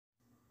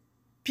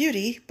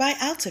Beauty by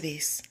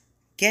Altavis.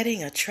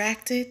 Getting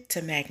attracted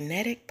to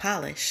magnetic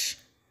polish.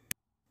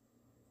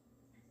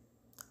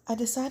 I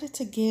decided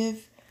to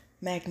give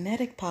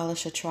magnetic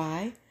polish a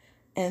try,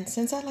 and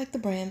since I like the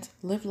brand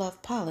Live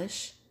Love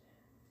Polish,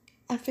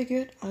 I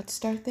figured I'd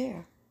start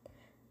there.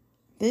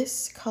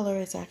 This color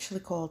is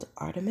actually called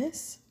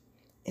Artemis.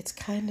 It's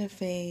kind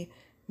of a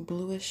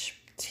bluish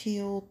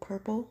teal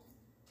purple.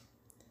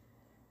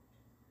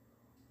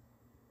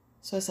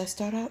 So as I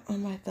start out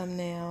on my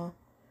thumbnail,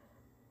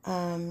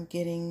 I'm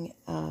getting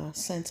a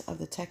sense of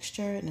the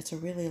texture, and it's a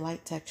really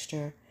light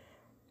texture,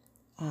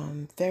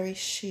 very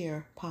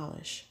sheer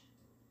polish,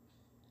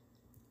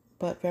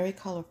 but very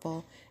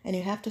colorful. And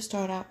you have to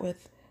start out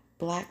with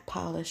black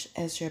polish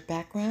as your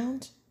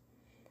background.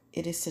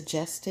 It is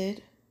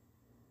suggested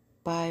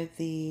by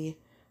the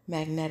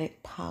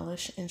magnetic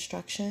polish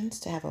instructions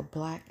to have a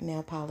black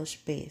nail polish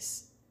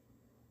base.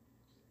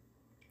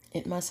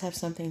 It must have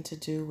something to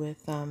do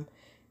with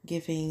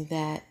giving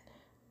that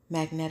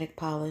magnetic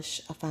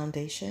polish a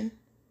foundation.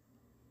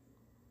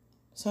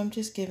 So I'm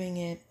just giving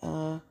it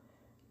a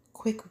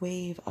quick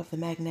wave of the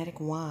magnetic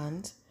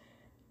wand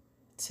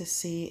to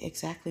see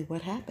exactly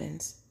what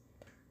happens.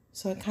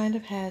 So it kind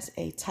of has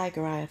a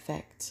tiger eye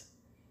effect.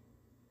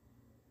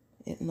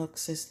 It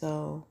looks as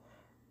though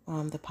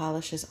the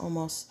polish is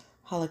almost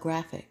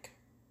holographic.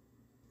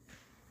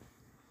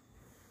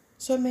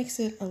 So it makes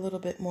it a little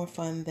bit more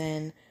fun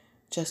than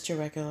just your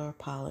regular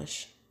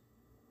polish.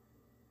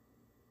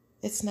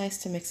 It's nice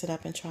to mix it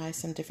up and try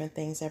some different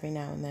things every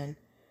now and then.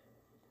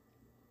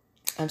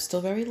 I'm still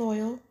very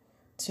loyal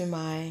to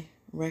my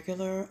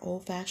regular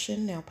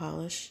old-fashioned nail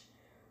polish,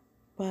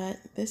 but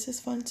this is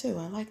fun too.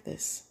 I like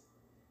this.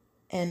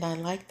 And I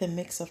like the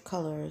mix of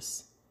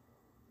colors.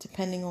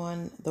 Depending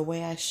on the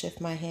way I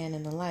shift my hand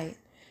in the light,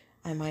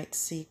 I might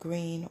see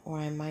green or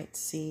I might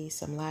see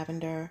some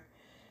lavender.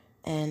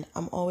 And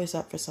I'm always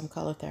up for some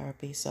color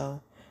therapy,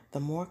 so the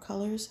more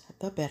colors,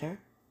 the better.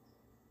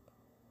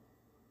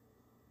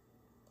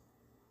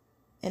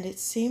 And it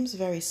seems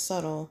very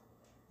subtle,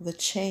 the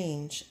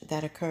change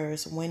that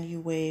occurs when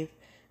you wave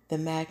the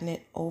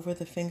magnet over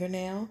the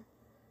fingernail.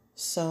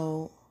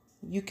 So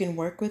you can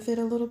work with it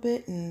a little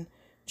bit and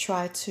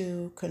try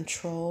to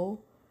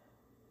control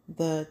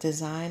the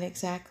design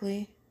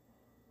exactly,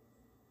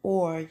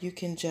 or you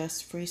can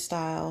just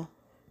freestyle,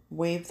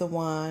 wave the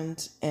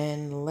wand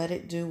and let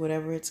it do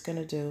whatever it's going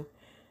to do,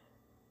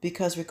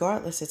 because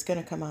regardless, it's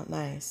going to come out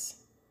nice.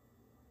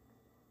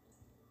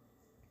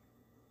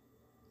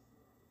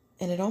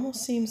 And it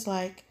almost seems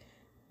like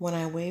when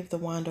I wave the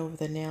wand over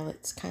the nail,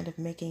 it's kind of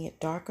making it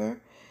darker.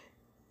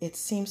 It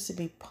seems to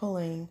be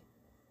pulling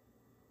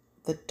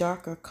the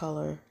darker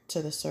color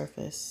to the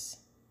surface.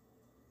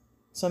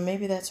 So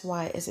maybe that's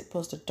why, as it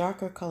pulls the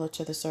darker color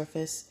to the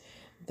surface,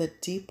 the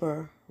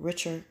deeper,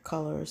 richer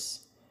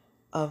colors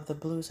of the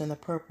blues and the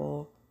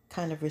purple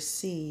kind of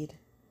recede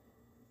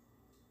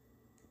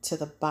to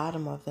the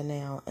bottom of the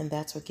nail, and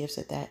that's what gives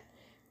it that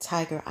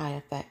tiger eye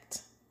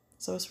effect.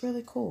 So it's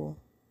really cool.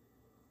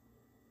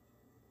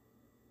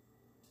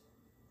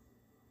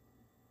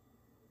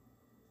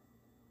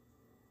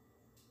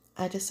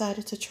 I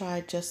decided to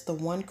try just the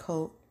one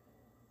coat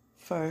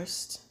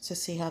first to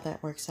see how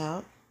that works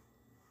out.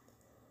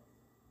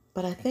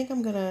 But I think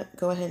I'm going to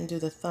go ahead and do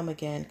the thumb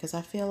again because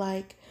I feel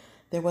like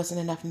there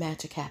wasn't enough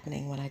magic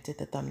happening when I did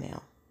the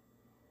thumbnail.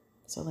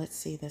 So let's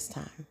see this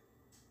time.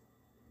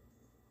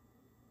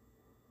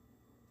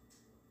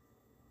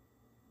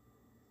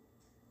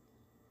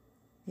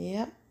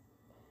 Yep,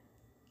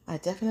 I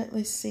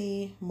definitely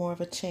see more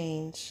of a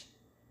change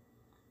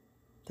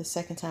the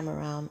second time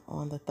around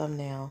on the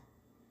thumbnail.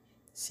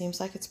 Seems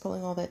like it's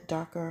pulling all that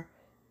darker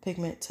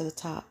pigment to the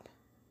top.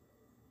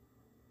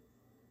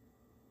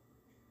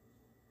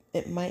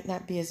 It might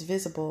not be as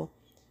visible,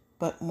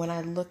 but when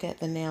I look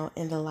at the nail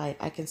in the light,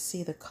 I can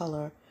see the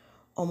color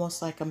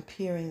almost like I'm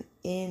peering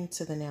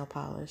into the nail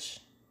polish.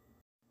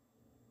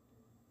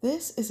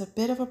 This is a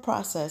bit of a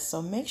process,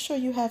 so make sure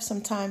you have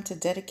some time to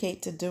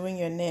dedicate to doing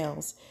your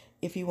nails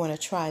if you want to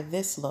try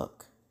this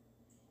look.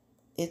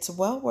 It's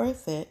well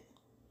worth it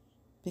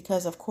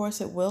because, of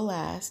course, it will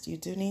last. You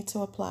do need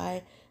to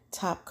apply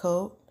top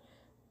coat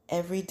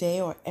every day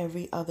or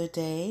every other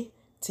day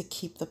to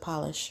keep the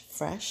polish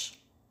fresh.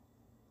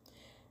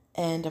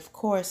 And of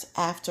course,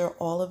 after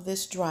all of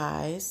this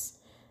dries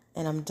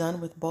and I'm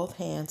done with both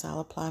hands, I'll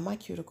apply my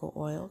cuticle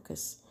oil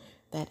because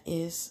that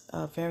is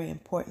a very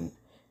important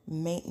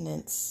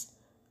maintenance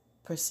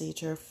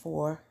procedure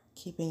for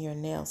keeping your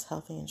nails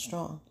healthy and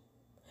strong.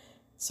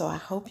 So I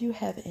hope you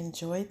have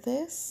enjoyed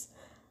this.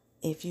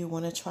 If you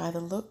want to try the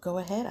look, go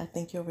ahead. I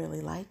think you'll really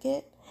like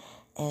it.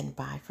 And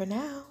bye for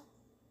now.